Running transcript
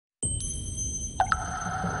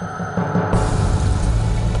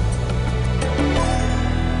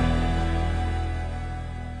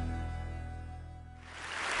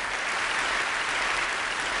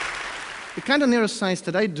the kind of neuroscience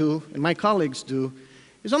that I do and my colleagues do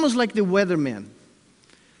is almost like the weatherman.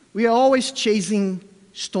 We are always chasing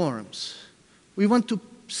storms. We want to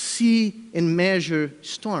see and measure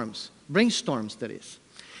storms, brainstorms, that is.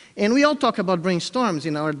 And we all talk about brainstorms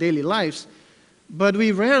in our daily lives, but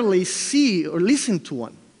we rarely see or listen to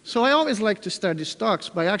one. So I always like to start these talks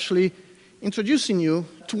by actually introducing you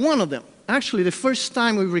to one of them. Actually, the first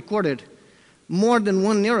time we recorded more than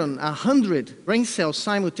one neuron, 100 brain cells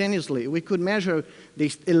simultaneously, we could measure the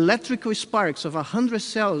electrical sparks of 100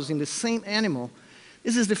 cells in the same animal.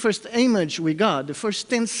 This is the first image we got, the first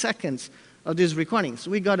 10 seconds of these recordings.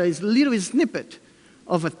 We got a little snippet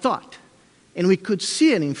of a thought, and we could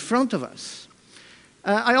see it in front of us.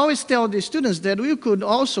 I always tell the students that we could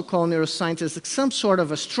also call neuroscientists some sort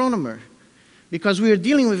of astronomer, because we are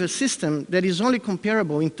dealing with a system that is only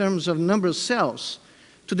comparable in terms of number of cells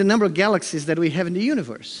to the number of galaxies that we have in the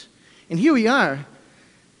universe. And here we are,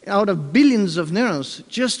 out of billions of neurons,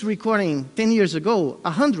 just recording 10 years ago,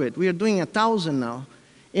 100. We are doing 1,000 now.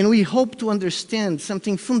 And we hope to understand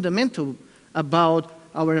something fundamental about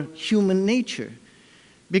our human nature.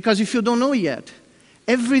 Because if you don't know yet,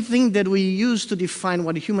 everything that we use to define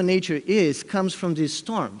what human nature is comes from these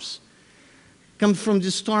storms. Comes from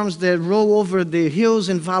these storms that roll over the hills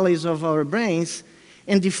and valleys of our brains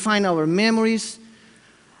and define our memories,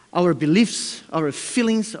 our beliefs, our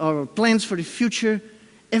feelings, our plans for the future.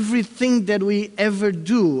 Everything that we ever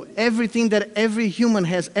do, everything that every human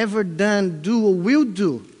has ever done, do, or will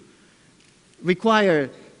do, require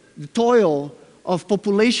the toil of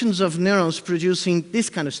populations of neurons producing this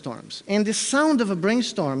kind of storms. And the sound of a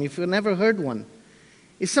brainstorm, if you've never heard one,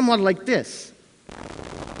 is somewhat like this.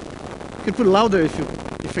 You could put it louder if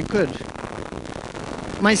you could.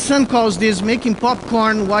 My son calls this making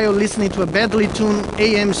popcorn while listening to a badly tuned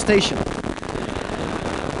AM station.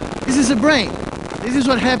 This is a brain. This is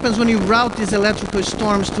what happens when you route these electrical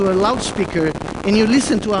storms to a loudspeaker and you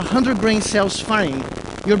listen to 100 brain cells firing.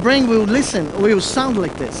 Your brain will sound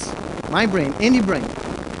like this. My brain, any brain.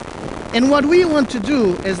 And what we want to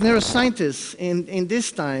do as neuroscientists in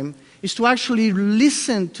this time is to actually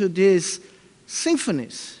listen to these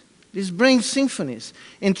symphonies, these brain symphonies,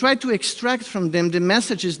 and try to extract from them the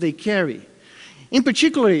messages they carry. In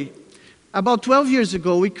particular, about 12 years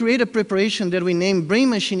ago, we created a preparation that we named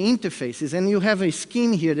brain-machine interfaces, and you have a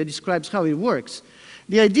scheme here that describes how it works.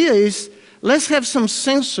 The idea is, let's have some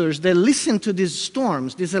sensors that listen to these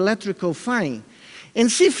storms, this electrical firing, and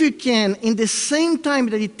see if we can, in the same time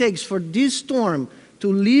that it takes for this storm to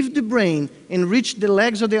leave the brain and reach the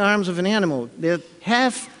legs or the arms of an animal,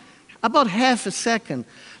 about half a second,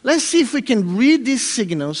 let's see if we can read these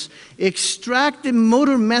signals, extract the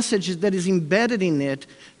motor messages that is embedded in it,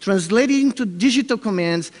 translate it into digital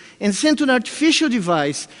commands, and send to an artificial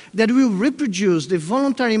device that will reproduce the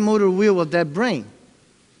voluntary motor wheel of that brain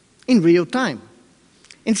in real time.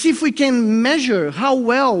 And see if we can measure how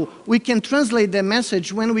well we can translate that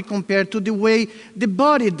message when we compare to the way the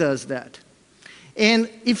body does that. And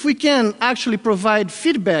if we can actually provide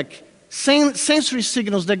feedback, sensory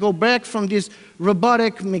signals that go back from this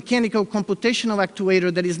robotic, mechanical, computational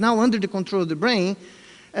actuator that is now under the control of the brain,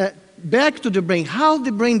 back to the brain, how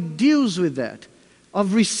the brain deals with that,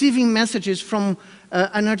 of receiving messages from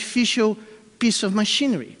an artificial piece of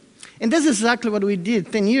machinery. And that's exactly what we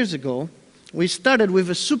did 10 years ago. We started with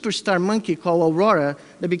a superstar monkey called Aurora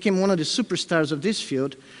that became one of the superstars of this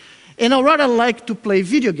field. And Aurora liked to play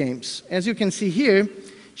video games. As you can see here,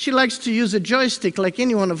 she likes to use a joystick like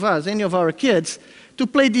any one of us, any of our kids, to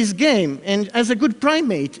play this game. And as a good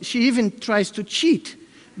primate, she even tries to cheat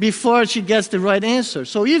before she gets the right answer.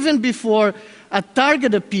 So even before a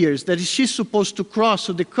target appears that she's supposed to cross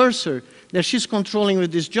to the cursor that she's controlling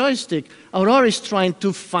with this joystick, Aurora is trying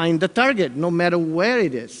to find the target, no matter where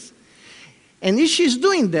it is. And she's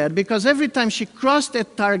doing that because every time she crosses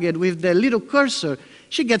that target with the little cursor,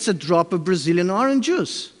 she gets a drop of Brazilian orange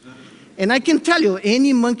juice. And I can tell you,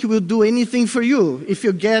 any monkey will do anything for you if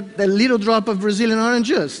you get the little drop of Brazilian orange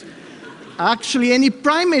juice. Actually, any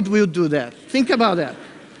primate will do that. Think about that.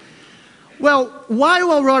 Well,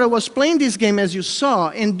 while Aurora was playing this game, as you saw,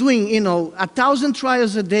 and doing, 1,000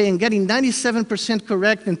 trials a day and getting 97%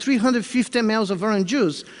 correct and 350 mLs of orange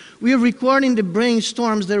juice, we are recording the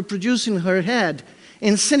brainstorms that are produced in her head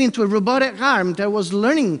and sending to a robotic arm that was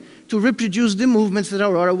learning to reproduce the movements that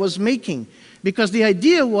Aurora was making. Because the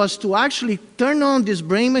idea was to actually turn on this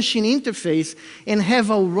brain-machine interface and have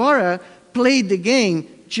Aurora play the game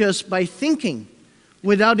just by thinking,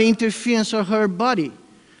 without the interference of her body.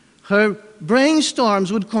 Her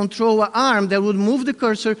brainstorms would control an arm that would move the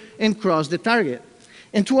cursor and cross the target.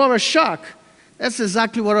 And to our shock, that's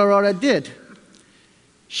exactly what Aurora did.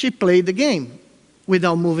 she played the game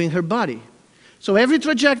without moving her body. So every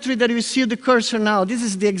trajectory that you see the cursor now, this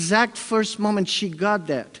is the exact first moment she got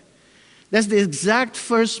that. That's the exact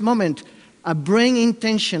first moment a brain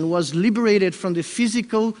intention was liberated from the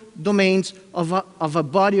physical domains of a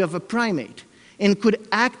body of a primate and could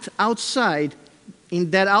act outside,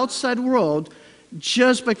 in that outside world,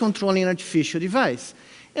 just by controlling an artificial device.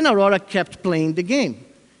 And Aurora kept playing the game,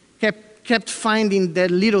 kept finding that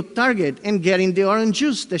little target and getting the orange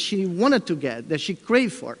juice that she wanted to get, that she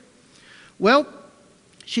craved for. Well,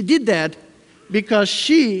 she did that because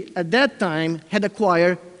she, at that time, had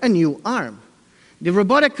acquired a new arm. The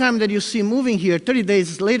robotic arm that you see moving here 30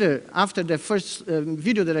 days later, after the first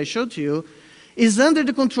video that I showed to you, is under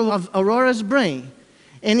the control of Aurora's brain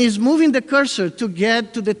and is moving the cursor to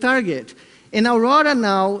get to the target. And Aurora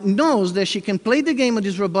now knows that she can play the game with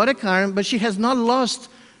this robotic arm, but she has not lost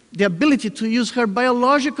the ability to use her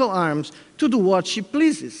biological arms to do what she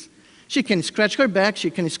pleases. She can scratch her back,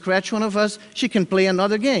 she can scratch one of us, she can play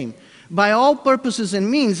another game. By all purposes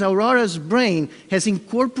and means, Aurora's brain has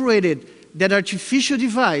incorporated that artificial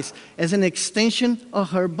device as an extension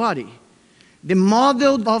of her body. The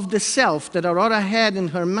model of the self that Aurora had in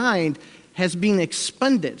her mind has been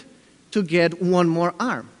expanded to get one more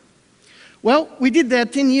arm. Well, we did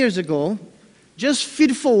that 10 years ago. Just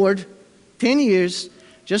feed forward 10 years.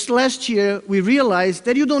 Just last year, we realized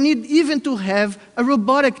that you don't need even to have a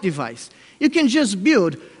robotic device. You can just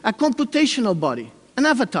build a computational body, an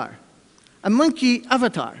avatar, a monkey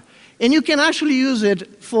avatar. And you can actually use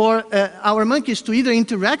it for our monkeys to either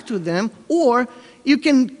interact with them, or you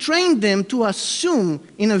can train them to assume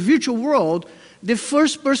in a virtual world the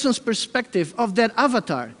first person's perspective of that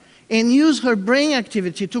avatar and use her brain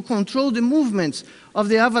activity to control the movements of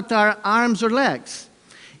the avatar arms or legs.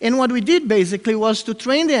 And what we did basically was to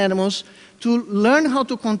train the animals to learn how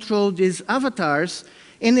to control these avatars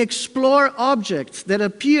and explore objects that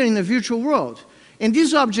appear in the virtual world. And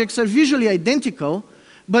these objects are visually identical,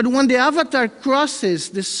 but when the avatar crosses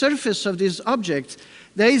the surface of these objects,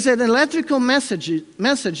 there is an electrical message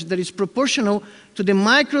that is proportional to the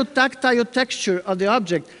micro-tactile texture of the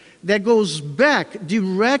object that goes back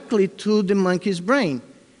directly to the monkey's brain,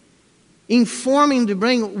 informing the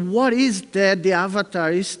brain what is that the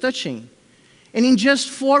avatar is touching. And in just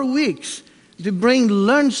 4 weeks, the brain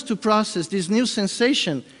learns to process this new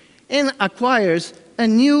sensation and acquires a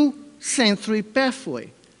new sensory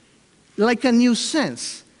pathway, like a new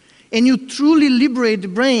sense. And you truly liberate the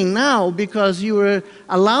brain now because you are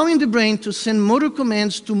allowing the brain to send motor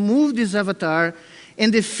commands to move this avatar,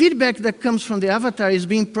 and the feedback that comes from the avatar is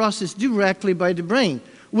being processed directly by the brain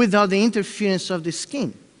without the interference of the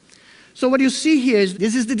skin. So what you see here is,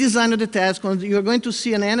 this is the design of the task. You're going to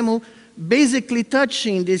see an animal basically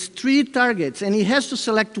touching these 3 targets, and he has to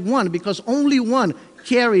select one because only one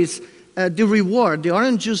carries the reward, the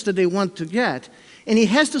orange juice that they want to get. And he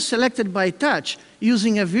has to select it by touch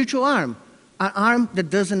using a virtual arm, an arm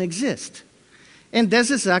that doesn't exist. And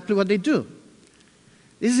that's exactly what they do.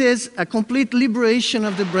 This is a complete liberation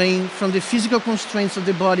of the brain from the physical constraints of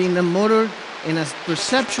the body in a motor and a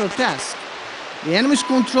perceptual task. The animal is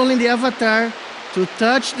controlling the avatar to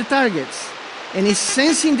touch the targets, and is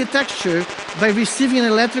sensing the texture by receiving an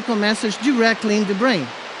electrical message directly in the brain.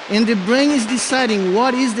 And the brain is deciding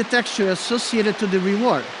what is the texture associated to the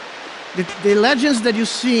reward. The legends that you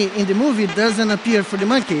see in the movie doesn't appear for the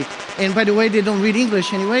monkey. And by the way, they don't read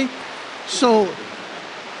English anyway. So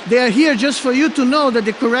they are here just for you to know that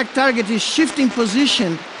the correct target is shifting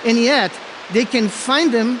position, and yet they can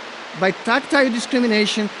find them by tactile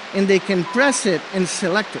discrimination, and they can press it and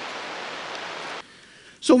select it.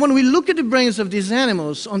 So when we look at the brains of these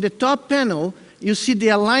animals, on the top panel, you see the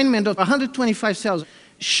alignment of 125 cells,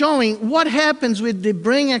 showing what happens with the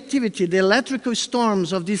brain activity, the electrical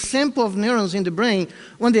storms of this sample of neurons in the brain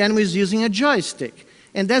when the animal is using a joystick.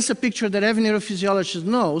 And that's a picture that every neurophysiologist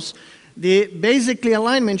knows. The basically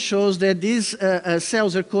alignment shows that these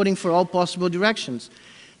cells are coding for all possible directions.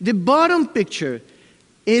 The bottom picture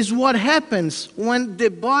is what happens when the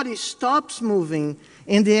body stops moving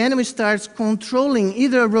and the animal starts controlling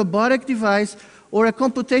either a robotic device or a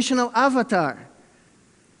computational avatar.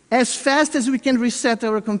 As fast as we can reset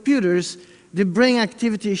our computers, the brain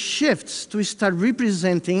activity shifts to start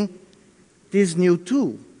representing this new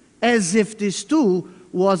tool, as if this tool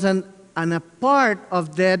was a part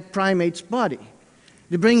of that primate's body.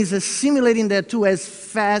 The brain is assimilating that tool as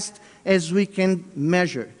fast as we can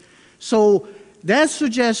measure. So that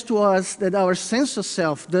suggests to us that our sense of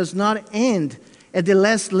self does not end at the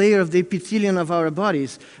last layer of the epithelium of our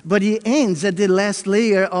bodies, but it ends at the last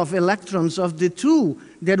layer of electrons of the tool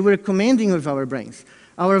that we're commanding with our brains.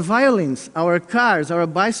 our violins, our cars, our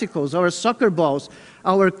bicycles, our soccer balls,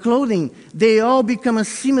 our clothing, they all become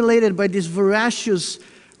assimilated by this voracious,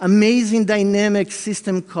 amazing dynamic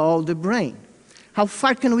system called the brain. How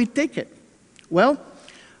far can we take it? Well,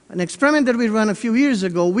 an experiment that we ran a few years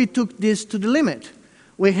ago, we took this to the limit.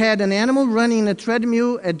 We had an animal running a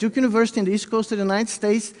treadmill at Duke University in the East Coast of the United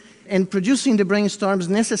States and producing the brainstorms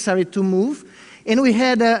necessary to move. And we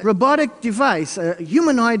had a robotic device, a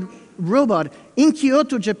humanoid robot in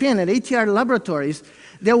Kyoto, Japan, at ATR Laboratories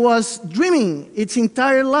that was dreaming its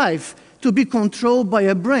entire life to be controlled by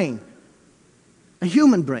a brain, a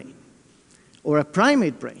human brain, or a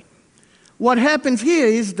primate brain. What happens here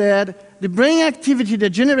is that the brain activity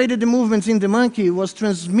that generated the movements in the monkey was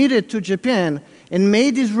transmitted to Japan and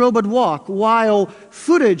made this robot walk, while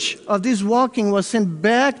footage of this walking was sent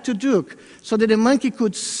back to Duke so that the monkey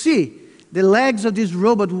could see the legs of this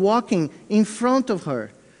robot walking in front of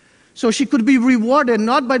her. So she could be rewarded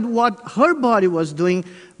not by what her body was doing,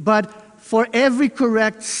 but for every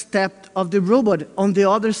correct step of the robot on the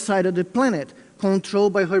other side of the planet,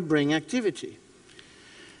 controlled by her brain activity.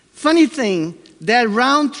 Funny thing, that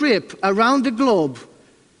round trip around the globe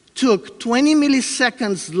took 20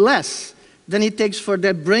 milliseconds less than it takes for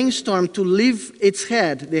that brainstorm to leave its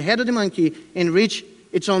head, the head of the monkey, and reach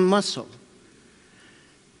its own muscle.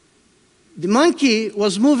 The monkey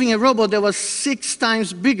was moving a robot that was 6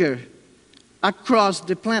 times bigger across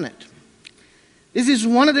the planet. This is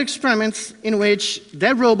one of the experiments in which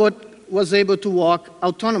that robot was able to walk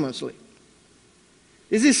autonomously.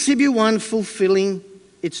 This is CB1 fulfilling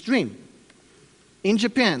its dream in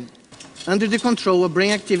Japan, under the control of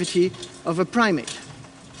brain activity of a primate.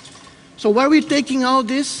 So where are we taking all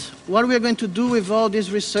this? What are we going to do with all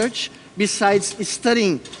this research besides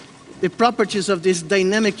studying the properties of this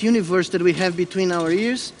dynamic universe that we have between our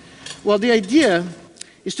ears? Well, the idea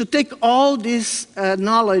is to take all this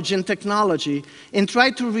knowledge and technology and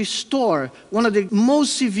try to restore one of the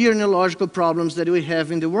most severe neurological problems that we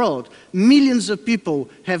have in the world. Millions of people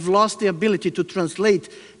have lost the ability to translate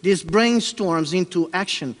these brainstorms into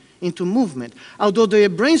action, into movement. Although their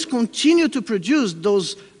brains continue to produce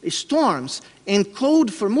those storms and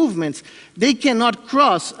code for movements, they cannot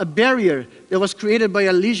cross a barrier that was created by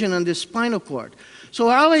a lesion on the spinal cord. So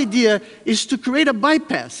our idea is to create a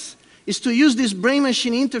bypass, is to use these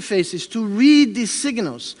brain-machine interfaces to read these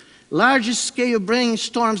signals, large-scale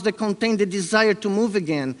brainstorms that contain the desire to move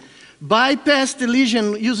again, bypass the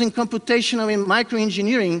lesion using computational and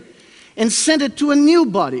microengineering, and send it to a new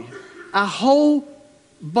body, a whole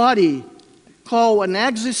body called an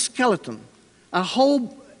exoskeleton, a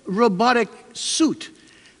whole robotic suit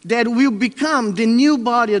that will become the new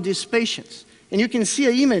body of these patients. And you can see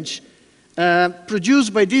an image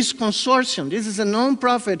produced by this consortium. This is a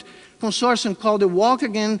non-profit consortium called the Walk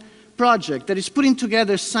Again Project that is putting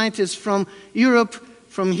together scientists from Europe,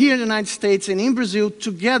 from here in the United States, and in Brazil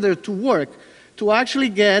together to work to actually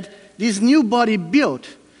get this new body built.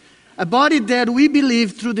 A body that we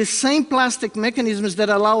believe, through the same plastic mechanisms that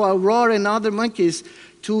allow Aurora and other monkeys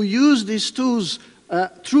to use these tools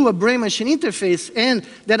through a brain-machine interface, and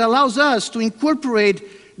that allows us to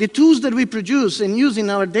incorporate the tools that we produce and use in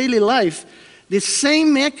our daily life. The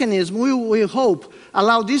same mechanism, we hope,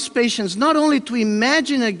 allow these patients not only to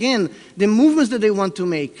imagine again the movements that they want to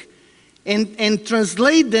make and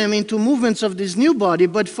translate them into movements of this new body,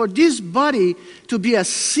 but for this body to be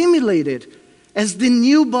assimilated as the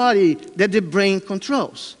new body that the brain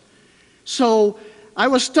controls. So I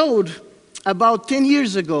was told about 10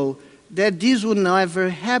 years ago that this would never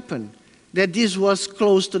happen, that this was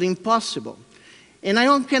close to the impossible. And I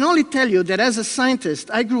can only tell you that as a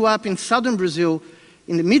scientist, I grew up in southern Brazil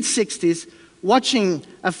in the mid-60s, watching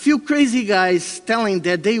a few crazy guys telling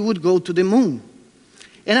that they would go to the moon.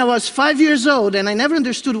 And I was 5 years old, and I never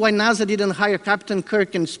understood why NASA didn't hire Captain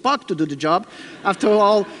Kirk and Spock to do the job. After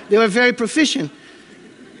all, they were very proficient.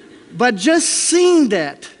 But just seeing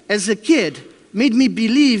that as a kid made me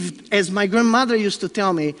believe, as my grandmother used to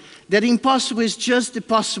tell me, that impossible is just the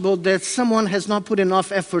possible, that someone has not put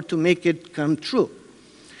enough effort to make it come true.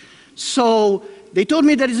 So they told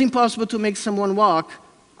me that it's impossible to make someone walk.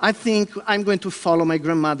 I think I'm going to follow my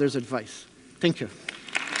grandmother's advice. Thank you.